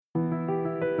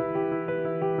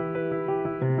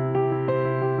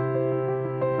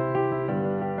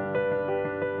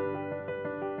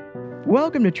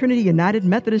Welcome to Trinity United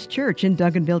Methodist Church in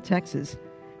Duncanville, Texas.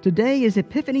 Today is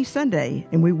Epiphany Sunday,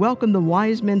 and we welcome the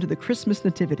wise men to the Christmas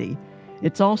Nativity.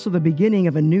 It's also the beginning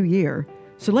of a new year,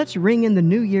 so let's ring in the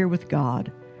new year with God.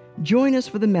 Join us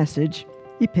for the message,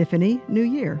 Epiphany New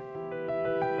Year.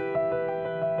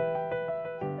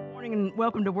 Good morning and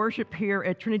welcome to worship here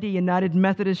at Trinity United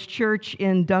Methodist Church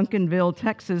in Duncanville,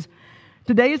 Texas.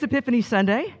 Today is Epiphany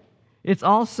Sunday. It's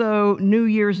also New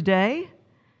Year's Day.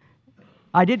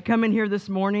 I did come in here this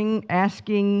morning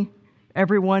asking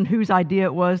everyone whose idea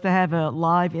it was to have a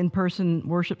live in-person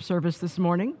worship service this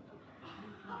morning.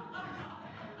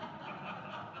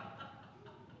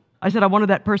 I said I wanted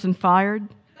that person fired,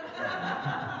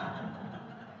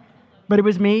 but it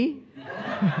was me.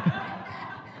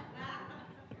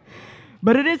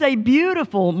 But it is a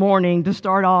beautiful morning to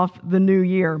start off the new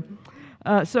year.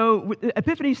 So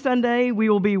Epiphany Sunday, we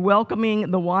will be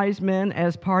welcoming the wise men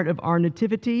as part of our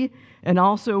nativity, and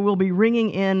also we'll be ringing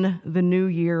in the new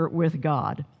year with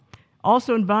God.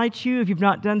 Also invite you, if you've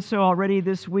not done so already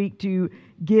this week, to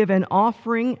give an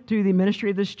offering to the ministry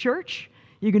of this church.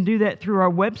 You can do that through our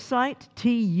website,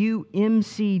 tumcd.org.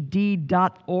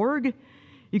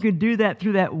 You can do that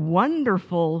through that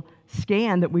wonderful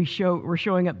scan that we're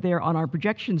showing up there on our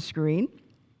projection screen.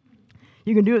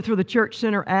 You can do it through the Church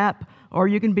Center app, or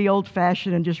you can be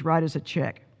old-fashioned and just write us a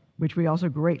check, which we also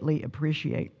greatly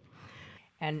appreciate.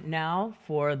 And now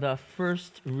for the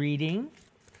first reading.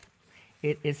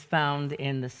 It is found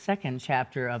in the second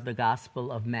chapter of the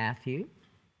Gospel of Matthew,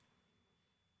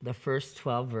 the first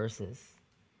 12 verses.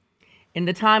 In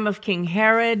the time of King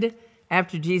Herod,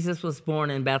 after Jesus was born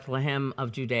in Bethlehem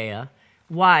of Judea,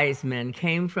 wise men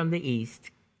came from the east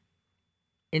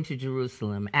into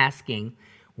Jerusalem, asking,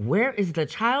 "Where is the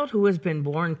child who has been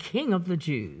born King of the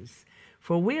Jews?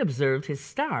 For we observed his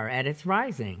star at its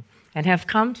rising and have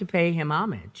come to pay him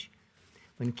homage."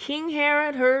 When King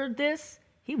Herod heard this,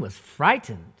 he was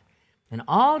frightened, and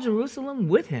all Jerusalem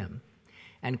with him.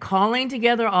 And calling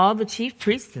together all the chief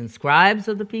priests and scribes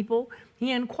of the people,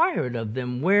 he inquired of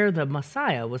them where the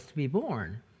Messiah was to be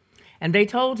born. And they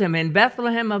told him, "In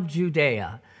Bethlehem of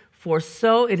Judea, for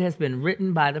so it has been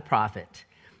written by the prophet.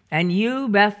 And you,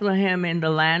 Bethlehem, in the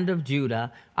land of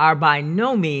Judah, are by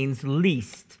no means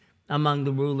least among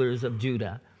the rulers of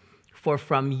Judah. For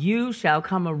from you shall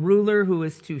come a ruler who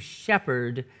is to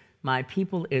shepherd my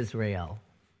people Israel."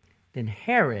 Then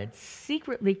Herod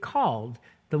secretly called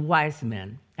the wise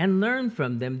men and learned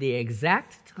from them the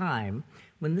exact time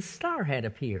when the star had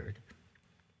appeared.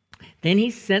 Then he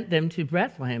sent them to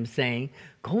Bethlehem, saying,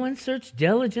 "Go and search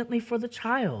diligently for the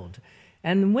child.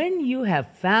 And when you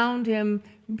have found him,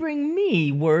 bring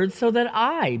me word so that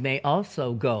I may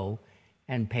also go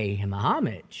and pay him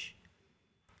homage."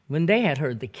 When they had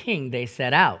heard the king, they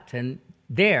set out, and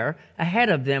there ahead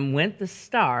of them went the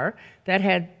star that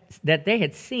they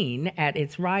had seen at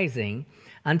its rising,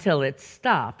 until it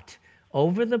stopped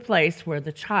over the place where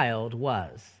the child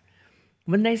was.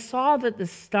 When they saw that the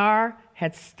star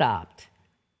had stopped,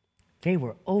 they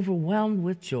were overwhelmed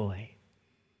with joy.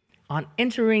 On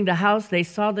entering the house, they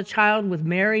saw the child with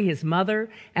Mary, his mother,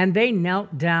 and they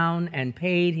knelt down and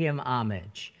paid him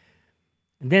homage.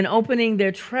 Then, opening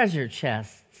their treasure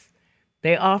chests,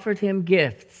 they offered him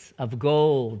gifts of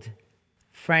gold,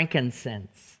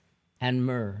 frankincense, and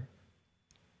myrrh.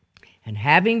 And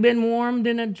having been warned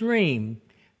in a dream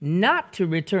not to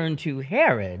return to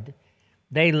Herod,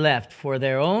 they left for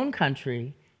their own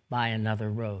country by another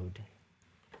road.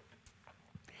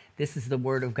 This is the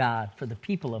word of God for the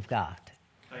people of God.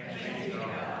 Thanks be to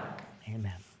God.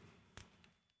 Amen.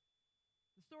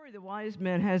 The story of the wise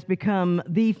men has become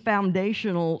the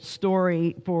foundational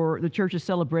story for the church's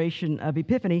celebration of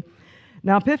Epiphany.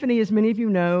 Now, Epiphany, as many of you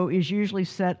know, is usually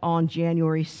set on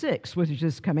January 6th, which is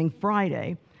this coming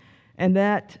Friday. And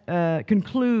that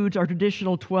concludes our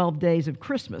traditional 12 days of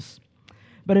Christmas.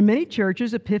 But in many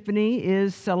churches, Epiphany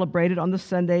is celebrated on the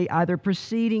Sunday either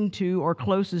preceding to or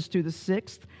closest to the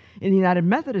 6th. In the United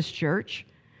Methodist Church,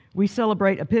 we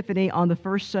celebrate Epiphany on the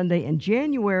first Sunday in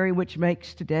January, which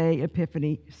makes today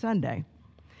Epiphany Sunday.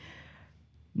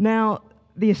 Now,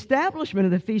 the establishment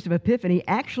of the Feast of Epiphany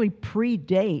actually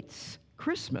predates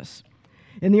Christmas.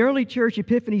 In the early church,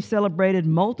 Epiphany celebrated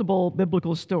multiple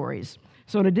biblical stories.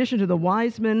 So in addition to the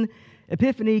wise men,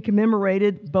 Epiphany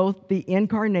commemorated both the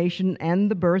incarnation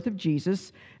and the birth of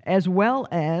Jesus, as well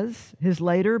as his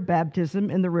later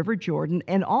baptism in the River Jordan,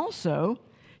 and also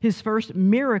his first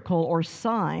miracle or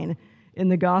sign in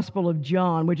the Gospel of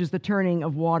John, which is the turning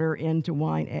of water into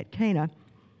wine at Cana.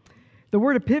 The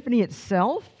word Epiphany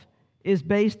itself is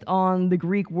based on the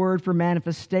Greek word for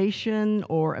manifestation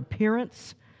or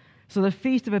appearance. So the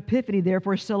Feast of Epiphany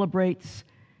therefore celebrates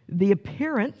the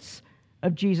appearance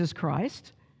of Jesus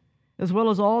Christ, as well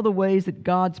as all the ways that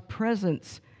God's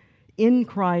presence in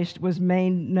Christ was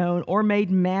made known or made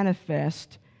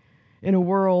manifest in a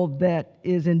world that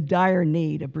is in dire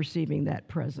need of perceiving that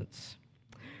presence.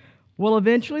 Well,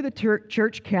 eventually the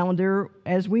church calendar,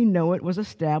 as we know it, was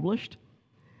established.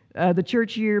 The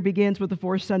church year begins with the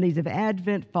 4 Sundays of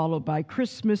Advent, followed by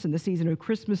Christmas and the season of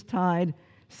Christmastide,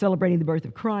 celebrating the birth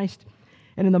of Christ.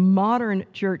 And in the modern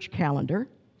church calendar,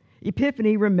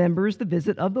 Epiphany remembers the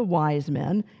visit of the wise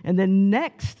men, and then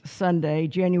next Sunday,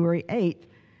 January 8th,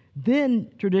 then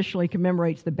traditionally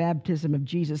commemorates the baptism of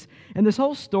Jesus. And this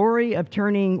whole story of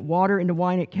turning water into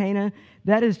wine at Cana,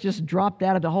 that is just dropped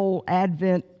out of the whole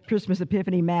Advent Christmas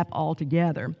Epiphany map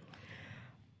altogether.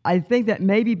 I think that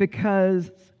maybe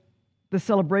because the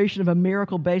celebration of a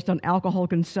miracle based on alcohol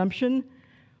consumption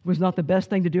was not the best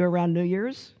thing to do around New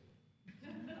Year's.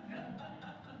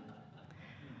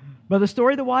 But the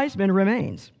story of the wise men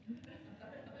remains.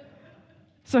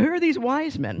 So who are these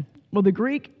wise men? Well, the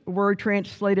Greek word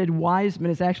translated wise men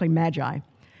is actually magi.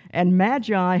 And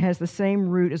magi has the same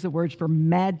root as the words for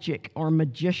magic or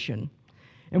magician.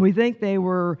 And we think they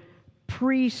were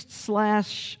priests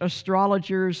 /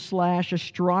 astrologers /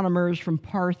 astronomers from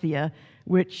Parthia,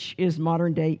 which is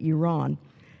modern-day Iran.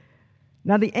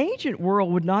 Now, the ancient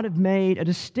world would not have made a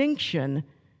distinction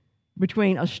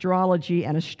between astrology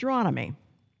and astronomy.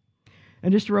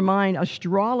 And just to remind,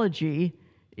 astrology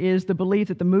is the belief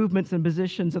that the movements and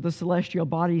positions of the celestial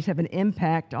bodies have an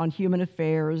impact on human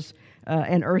affairs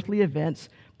and earthly events,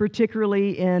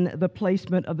 particularly in the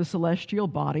placement of the celestial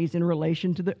bodies in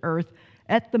relation to the earth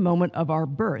at the moment of our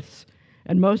births.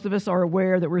 And most of us are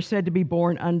aware that we're said to be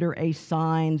born under a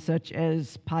sign such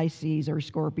as Pisces or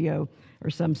Scorpio or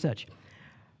some such.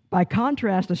 By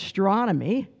contrast,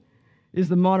 astronomy is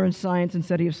the modern science and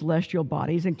study of celestial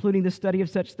bodies, including the study of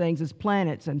such things as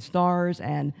planets and stars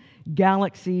and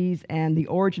galaxies and the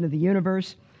origin of the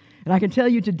universe. And I can tell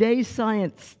you today's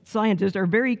scientists are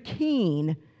very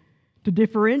keen to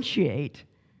differentiate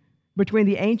between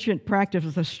the ancient practice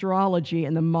of astrology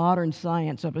and the modern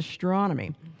science of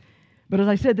astronomy. But as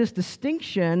I said, this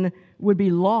distinction would be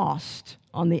lost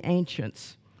on the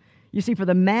ancients. You see, for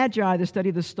the Magi, the study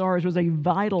of the stars was a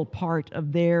vital part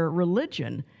of their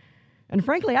religion. And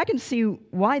frankly, I can see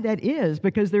why that is,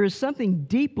 because there is something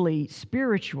deeply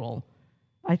spiritual,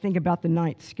 I think, about the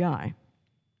night sky.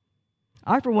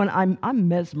 For one, I'm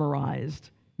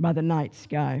mesmerized by the night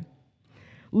sky.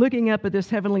 Looking up at this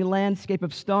heavenly landscape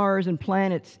of stars and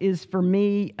planets is, for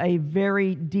me, a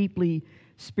very deeply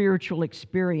spiritual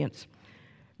experience.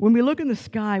 When we look in the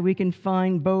sky, we can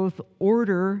find both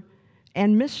order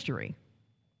and mystery.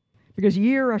 Because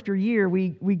year after year, we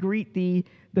greet the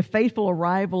faithful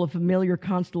arrival of familiar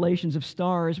constellations of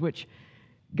stars, which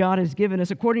God has given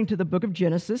us, according to the book of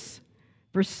Genesis,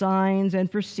 for signs and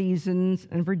for seasons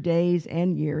and for days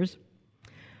and years.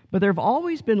 But there have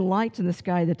always been lights in the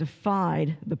sky that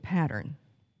defied the pattern.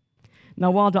 Now,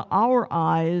 while to our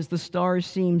eyes the stars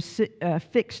seem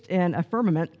fixed in a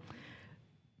firmament,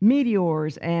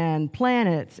 meteors and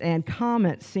planets and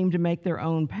comets seem to make their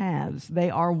own paths. They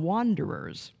are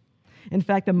wanderers. In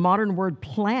fact, the modern word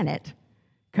planet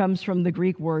comes from the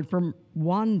Greek word for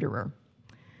wanderer.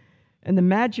 And the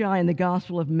Magi in the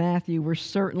Gospel of Matthew were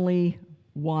certainly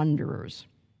wanderers.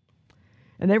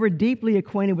 And they were deeply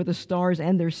acquainted with the stars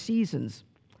and their seasons.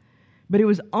 But it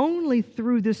was only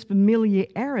through this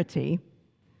familiarity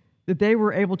that they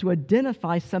were able to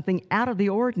identify something out of the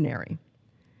ordinary.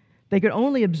 They could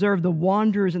only observe the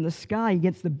wanderers in the sky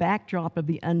against the backdrop of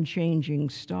the unchanging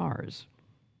stars.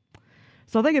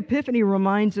 So I think Epiphany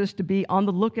reminds us to be on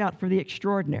the lookout for the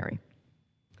extraordinary.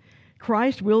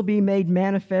 Christ will be made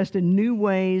manifest in new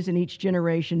ways in each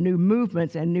generation, new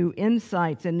movements and new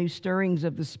insights and new stirrings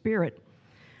of the Spirit,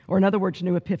 or in other words,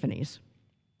 new epiphanies.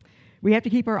 We have to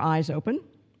keep our eyes open.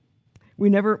 We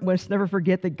must never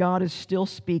forget that God is still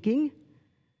speaking,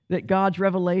 that God's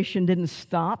revelation didn't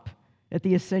stop at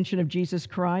the ascension of Jesus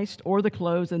Christ or the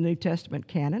close of the New Testament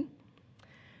canon.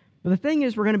 But the thing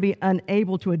is, we're going to be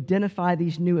unable to identify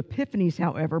these new epiphanies,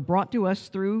 however, brought to us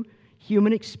through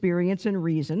human experience and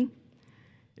reason,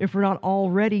 if we're not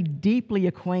already deeply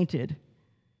acquainted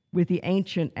with the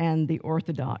ancient and the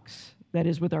orthodox, that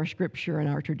is, with our scripture and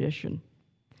our tradition.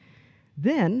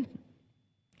 Then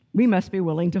we must be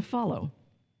willing to follow.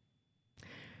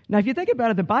 Now, if you think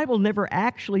about it, the Bible never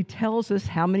actually tells us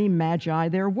how many magi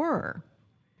there were.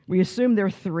 We assume there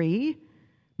are 3,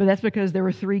 but that's because there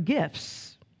were 3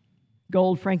 gifts: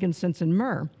 gold, frankincense, and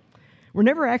myrrh. We're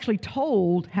never actually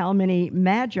told how many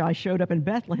magi showed up in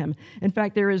Bethlehem. In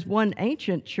fact, there is one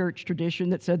ancient church tradition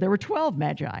that said there were 12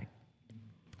 magi.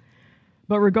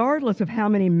 But regardless of how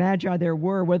many magi there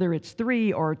were, whether it's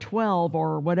 3 or 12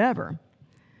 or whatever,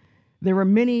 there were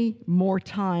many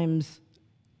times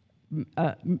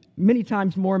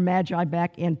more magi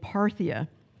back in Parthia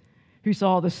who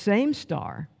saw the same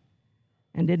star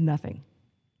and did nothing.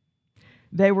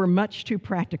 They were much too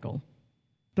practical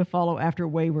to follow after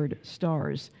wayward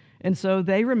stars. And so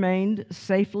they remained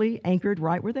safely anchored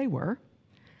right where they were,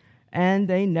 and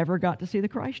they never got to see the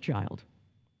Christ child.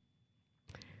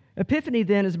 Epiphany,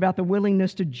 then, is about the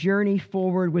willingness to journey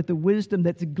forward with the wisdom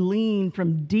that's gleaned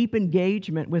from deep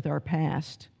engagement with our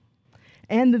past,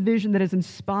 and the vision that is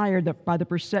inspired by the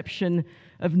perception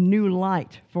of new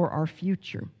light for our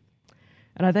future.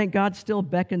 And I think God still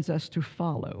beckons us to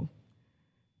follow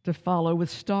with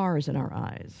stars in our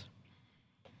eyes.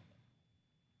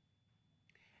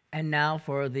 And now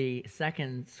for the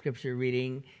second scripture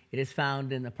reading. It is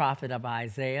found in the prophet of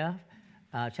Isaiah,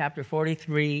 chapter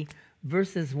 43,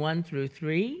 verses 1 through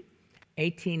 3,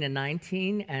 18 and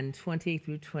 19, and 20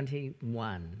 through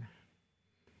 21.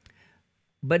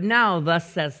 But now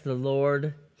thus says the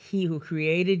Lord, he who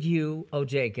created you, O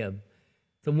Jacob,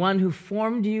 the one who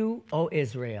formed you, O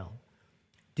Israel.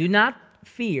 Do not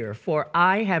fear, for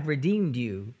I have redeemed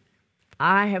you.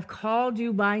 I have called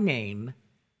you by name.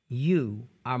 You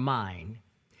are mine.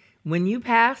 When you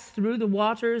pass through the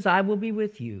waters, I will be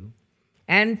with you,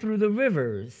 and through the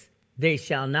rivers, they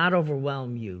shall not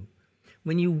overwhelm you.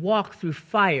 When you walk through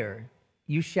fire,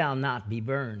 you shall not be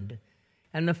burned,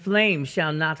 and the flame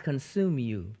shall not consume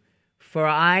you. For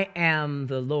I am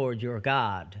the Lord your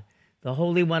God, the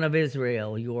Holy One of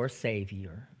Israel, your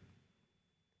Savior.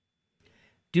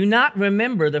 Do not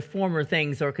remember the former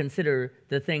things or consider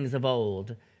the things of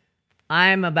old. I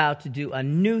am about to do a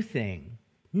new thing.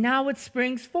 Now it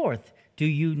springs forth. Do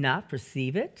you not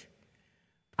perceive it?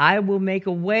 I will make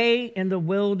a way in the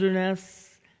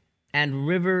wilderness and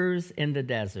rivers in the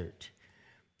desert.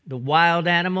 The wild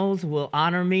animals will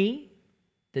honor me,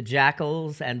 the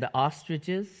jackals and the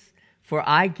ostriches, for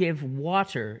I give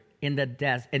water in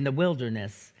the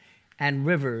wilderness and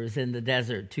rivers in the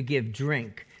desert to give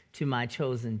drink to my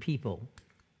chosen people,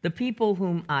 the people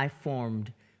whom I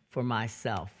formed for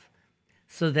myself,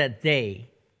 so that they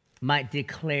might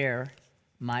declare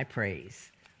my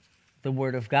praise. The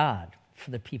word of God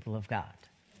for the people of God.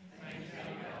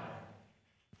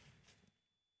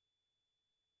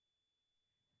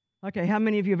 Okay, how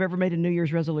many of you have ever made a New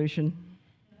Year's resolution?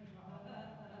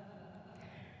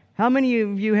 How many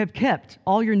of you have kept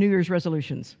all your New Year's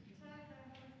resolutions?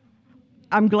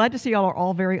 I'm glad to see y'all are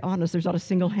all very honest. There's not a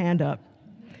single hand up.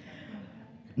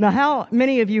 Now, how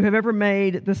many of you have ever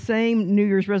made the same New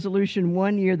Year's resolution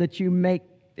one year that you make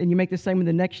the same one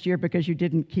the next year because you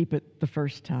didn't keep it the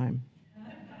first time?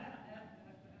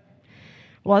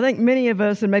 Well, I think many of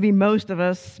us, and maybe most of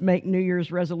us, make New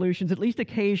Year's resolutions, at least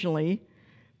occasionally,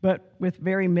 but with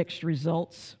very mixed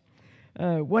results.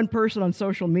 One person on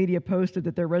social media posted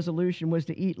that their resolution was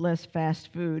to eat less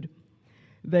fast food.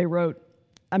 They wrote,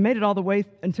 I made it all the way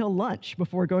until lunch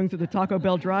before going through the Taco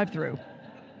Bell drive-thru.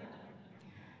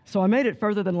 So I made it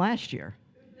further than last year.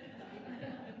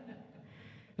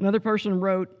 Another person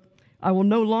wrote, I will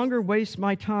no longer waste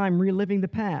my time reliving the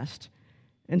past.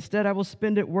 Instead, I will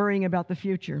spend it worrying about the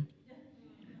future.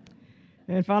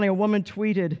 And finally, a woman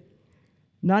tweeted,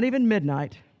 not even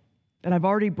midnight, and I've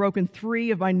already broken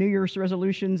 3 of my New Year's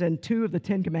resolutions and 2 of the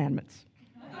 10 Commandments.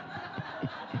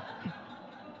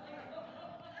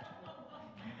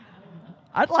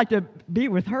 I'd like to be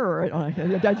with her.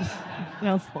 That just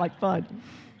sounds like fun.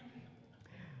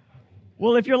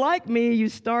 Well, if you're like me, you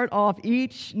start off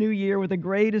each new year with the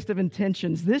greatest of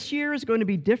intentions. This year is going to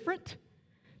be different.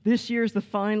 This year is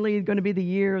finally going to be the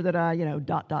year that I, ...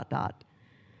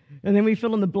 And then we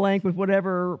fill in the blank with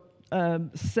whatever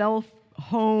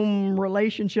home,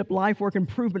 relationship, life work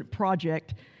improvement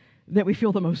project that we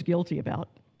feel the most guilty about.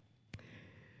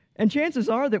 And chances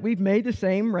are that we've made the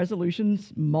same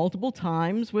resolutions multiple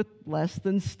times with less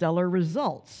than stellar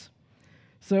results.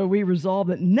 So we resolve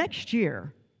that next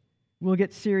year we'll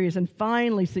get serious and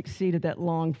finally succeed at that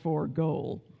longed-for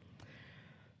goal.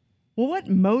 Well, what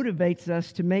motivates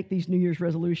us to make these New Year's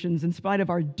resolutions in spite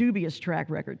of our dubious track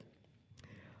record?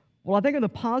 Well, I think on the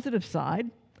positive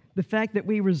side, the fact that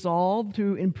we resolve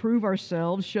to improve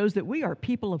ourselves shows that we are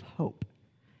people of hope.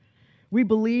 We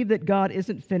believe that God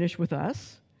isn't finished with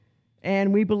us,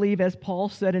 and we believe, as Paul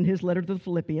said in his letter to the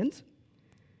Philippians,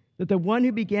 that the one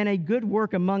who began a good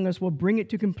work among us will bring it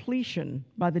to completion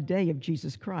by the day of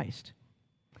Jesus Christ.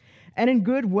 And in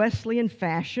good Wesleyan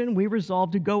fashion, we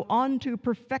resolve to go on to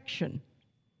perfection.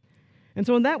 And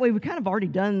so in that way, we've kind of already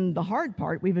done the hard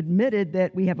part. We've admitted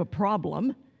that we have a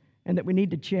problem and that we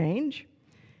need to change.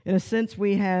 In a sense,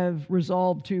 we have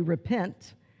resolved to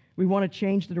repent. We want to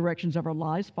change the directions of our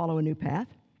lives, follow a new path.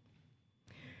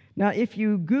 Now, if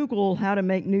you Google how to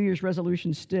make New Year's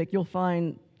resolutions stick, you'll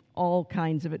find all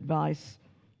kinds of advice,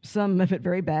 some of it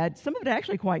very bad, some of it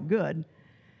actually quite good.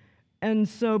 And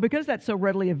so because that's so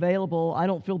readily available, I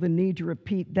don't feel the need to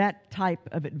repeat that type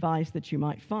of advice that you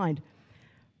might find.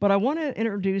 But I want to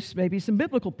introduce maybe some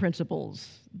biblical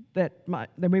principles that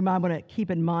we might want to keep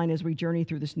in mind as we journey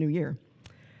through this new year.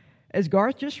 As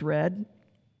Garth just read,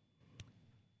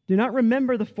 do not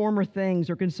remember the former things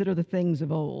or consider the things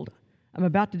of old. I'm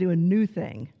about to do a new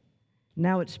thing.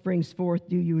 Now it springs forth.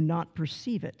 Do you not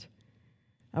perceive it?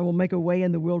 I will make a way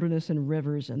in the wilderness and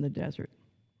rivers in the desert.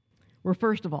 Well,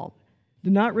 first of all, do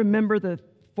not remember the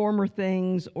former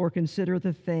things or consider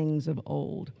the things of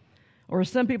old. Or as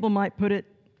some people might put it,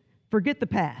 forget the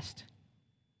past,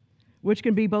 which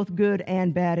can be both good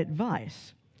and bad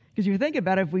advice. Because if you think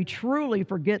about it, if we truly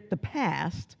forget the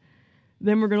past,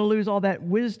 then we're going to lose all that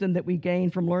wisdom that we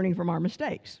gain from learning from our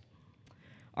mistakes.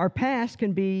 Our past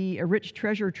can be a rich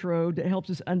treasure trove that helps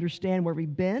us understand where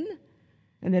we've been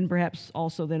and then perhaps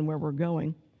also then where we're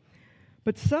going.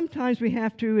 But sometimes we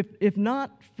have to, if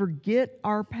not forget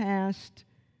our past,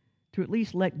 to at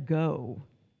least let go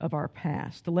of our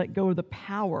past, to let go of the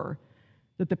power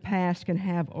that the past can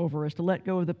have over us, to let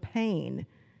go of the pain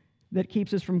that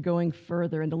keeps us from going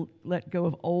further, and to let go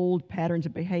of old patterns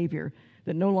of behavior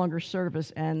that no longer serve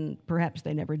us and perhaps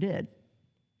they never did.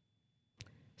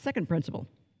 Second principle.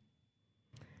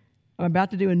 I'm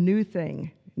about to do a new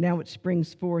thing. Now it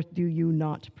springs forth. Do you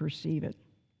not perceive it?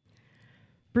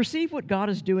 Perceive what God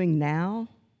is doing now,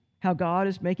 how God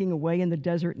is making a way in the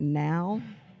desert now.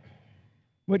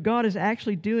 What God is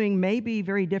actually doing may be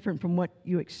very different from what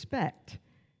you expect,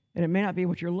 and it may not be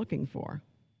what you're looking for.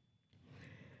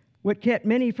 What kept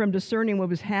many from discerning what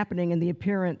was happening in the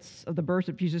appearance of the birth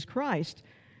of Jesus Christ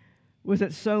was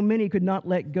that so many could not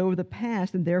let go of the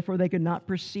past, and therefore they could not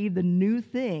perceive the new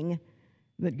thing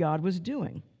that God was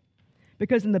doing.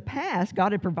 Because in the past,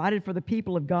 God had provided for the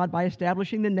people of God by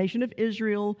establishing the nation of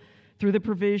Israel through the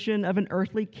provision of an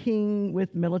earthly king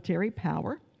with military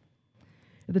power.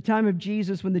 At the time of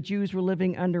Jesus, when the Jews were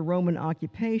living under Roman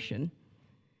occupation,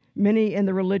 many in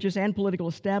the religious and political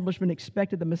establishment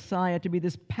expected the Messiah to be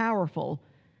this powerful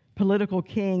political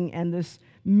king and this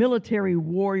military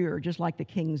warrior, just like the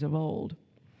kings of old.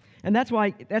 And that's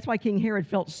why King Herod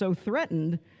felt so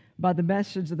threatened by the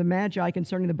message of the Magi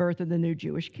concerning the birth of the new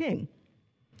Jewish king.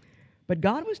 But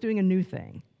God was doing a new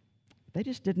thing. They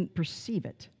just didn't perceive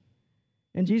it.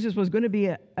 And Jesus was going to be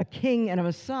a king and a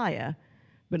Messiah,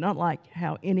 but not like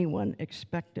how anyone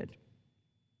expected.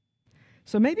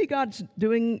 So maybe God's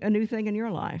doing a new thing in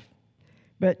your life,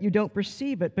 but you don't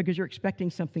perceive it because you're expecting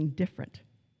something different.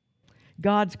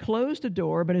 God's closed a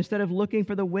door, but instead of looking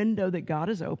for the window that God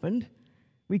has opened,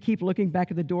 we keep looking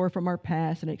back at the door from our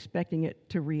past and expecting it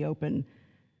to reopen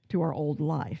to our old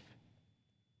life.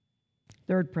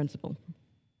 Third principle.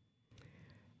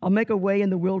 I'll make a way in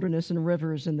the wilderness and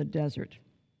rivers in the desert.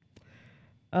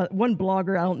 One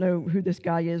blogger, I don't know who this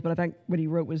guy is, but I think what he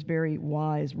wrote was very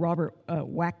wise. Robert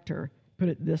Wachter put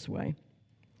it this way.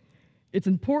 It's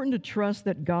important to trust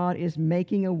that God is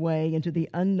making a way into the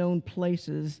unknown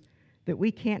places that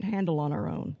we can't handle on our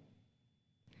own.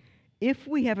 If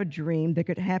we have a dream that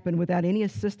could happen without any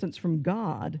assistance from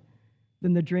God,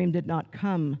 then the dream did not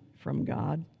come from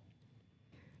God.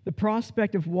 The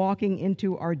prospect of walking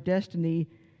into our destiny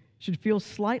should feel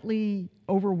slightly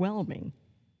overwhelming,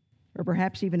 or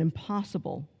perhaps even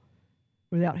impossible,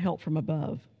 without help from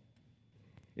above.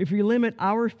 If we limit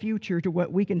our future to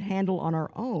what we can handle on our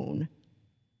own,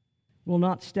 we'll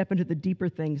not step into the deeper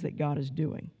things that God is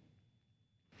doing.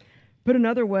 Put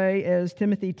another way, as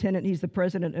Timothy Tennant, he's the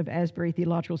president of Asbury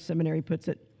Theological Seminary, puts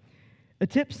it,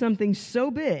 attempt something so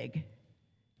big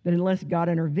that unless God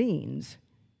intervenes,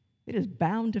 it is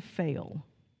bound to fail.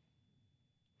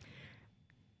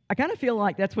 I kind of feel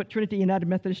like that's what Trinity United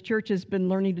Methodist Church has been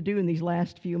learning to do in these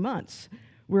last few months.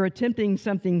 We're attempting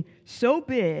something so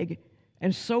big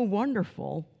and so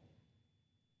wonderful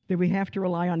that we have to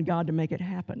rely on God to make it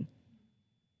happen.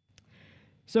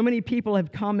 So many people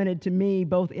have commented to me,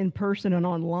 both in person and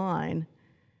online,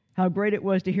 how great it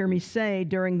was to hear me say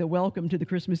during the welcome to the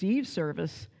Christmas Eve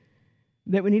service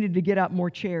that we needed to get out more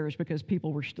chairs because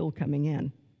people were still coming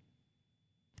in.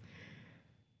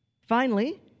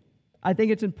 Finally, I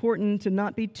think it's important to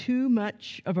not be too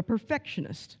much of a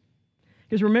perfectionist.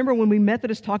 Because remember, when we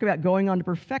Methodists talk about going on to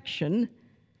perfection,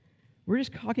 we're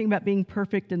just talking about being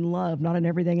perfect in love, not in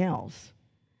everything else.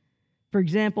 For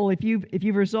example, if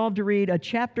you've resolved to read a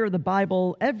chapter of the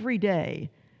Bible every day,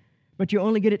 but you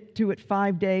only get to it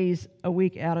 5 days a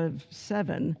week out of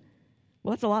 7,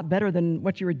 well, that's a lot better than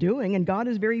what you were doing, and God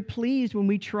is very pleased when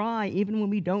we try, even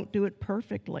when we don't do it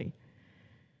perfectly.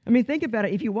 I mean, think about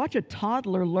it. If you watch a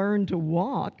toddler learn to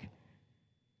walk,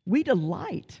 we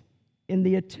delight in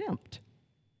the attempt.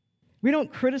 We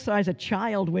don't criticize a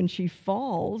child when she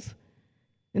falls.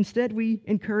 Instead, we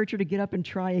encourage her to get up and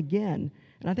try again.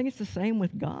 And I think it's the same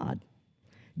with God.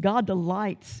 God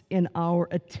delights in our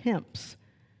attempts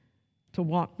to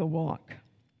walk the walk.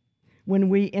 When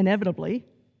we inevitably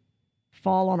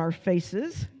fall on our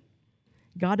faces,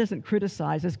 God doesn't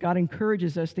criticize us. God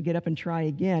encourages us to get up and try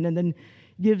again, and then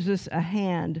gives us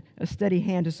a steady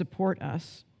hand to support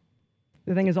us.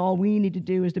 The thing is, all we need to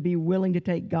do is to be willing to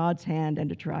take God's hand and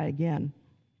to try again.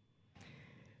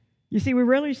 You see, we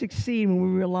rarely succeed when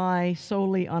we rely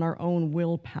solely on our own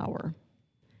willpower.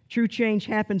 True change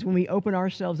happens when we open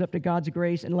ourselves up to God's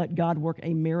grace and let God work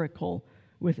a miracle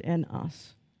within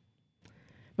us.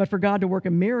 But for God to work a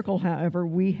miracle, however,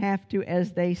 we have to,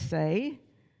 as they say,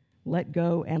 let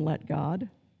go and let God.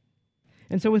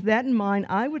 And so with that in mind,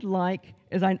 I would like,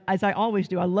 as I always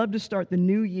do, I love to start the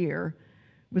new year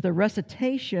with a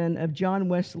recitation of John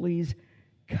Wesley's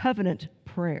covenant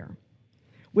prayer,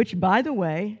 which, by the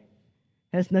way,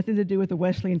 has nothing to do with the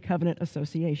Wesleyan Covenant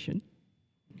Association.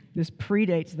 This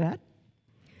predates that.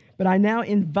 But I now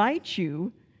invite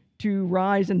you to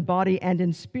rise in body and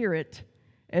in spirit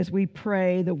as we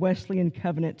pray the Wesleyan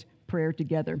Covenant prayer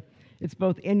together. It's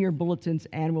both in your bulletins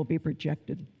and will be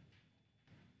projected.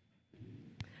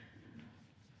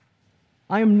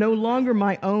 I am no longer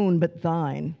my own, but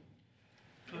thine.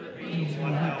 Put me to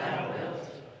what thou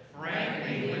wilt. Rank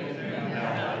me with whom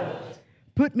thou wilt.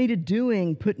 Put me to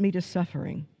doing, put me to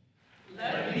suffering.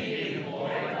 Let me be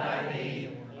employed by thee,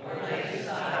 or laid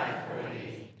aside for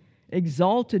thee.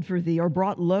 Exalted for thee, or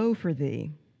brought low for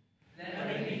thee.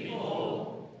 Let me be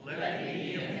full, let me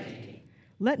be empty.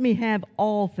 Let me have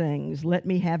all things, let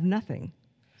me have nothing.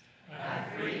 I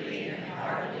freely and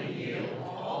heartily yield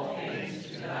all things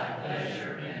to thy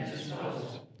pleasure and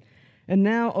disposal. And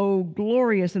now, O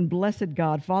glorious and blessed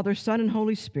God, Father, Son, and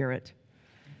Holy Spirit,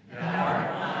 Thou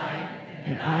art mine,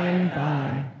 and I am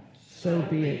thine, so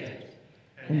be it.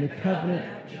 In the covenant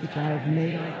which I have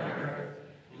made on earth,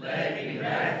 let it be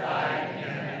ratified in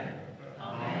heaven.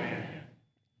 Amen.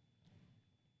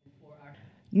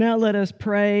 Now let us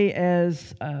pray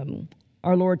as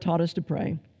our Lord taught us to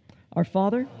pray. Our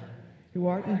Father, who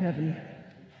art in heaven,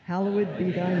 hallowed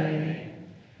be thy name.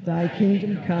 Thy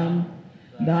kingdom come,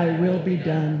 thy will be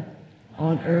done,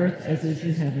 on earth as is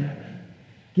in heaven.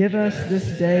 Give us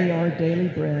this day our daily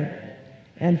bread,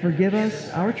 and forgive us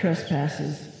our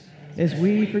trespasses, as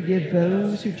we forgive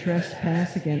those who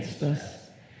trespass against us.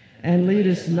 And lead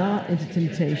us not into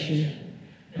temptation,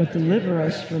 but deliver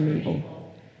us from evil.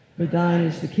 For thine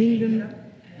is the kingdom,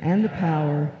 and the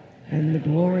power, and the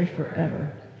glory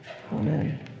forever.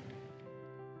 Amen.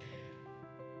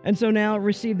 And so now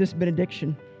receive this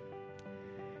benediction.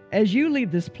 As you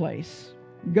leave this place,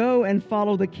 go and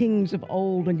follow the kings of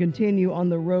old and continue on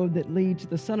the road that leads to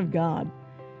the Son of God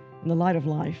and the light of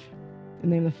life. In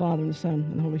the name of the Father, and the Son,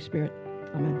 and the Holy Spirit.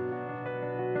 Amen.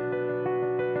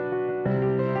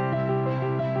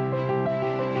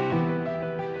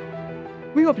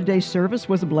 We hope today's service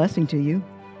was a blessing to you.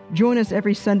 Join us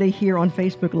every Sunday here on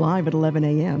Facebook Live at 11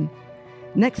 a.m.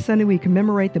 Next Sunday, we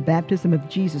commemorate the baptism of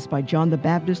Jesus by John the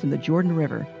Baptist in the Jordan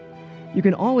River. You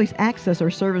can always access our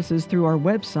services through our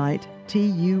website,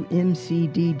 tumcd.org,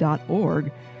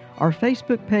 our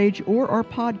Facebook page, or our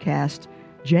podcast,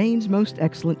 Jane's Most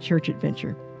Excellent Church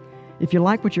Adventure. If you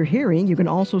like what you're hearing, you can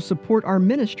also support our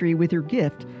ministry with your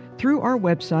gift through our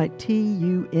website,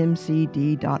 tumcd.org.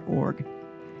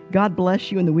 God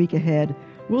bless you in the week ahead.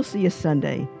 We'll see you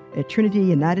Sunday at Trinity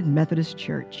United Methodist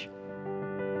Church.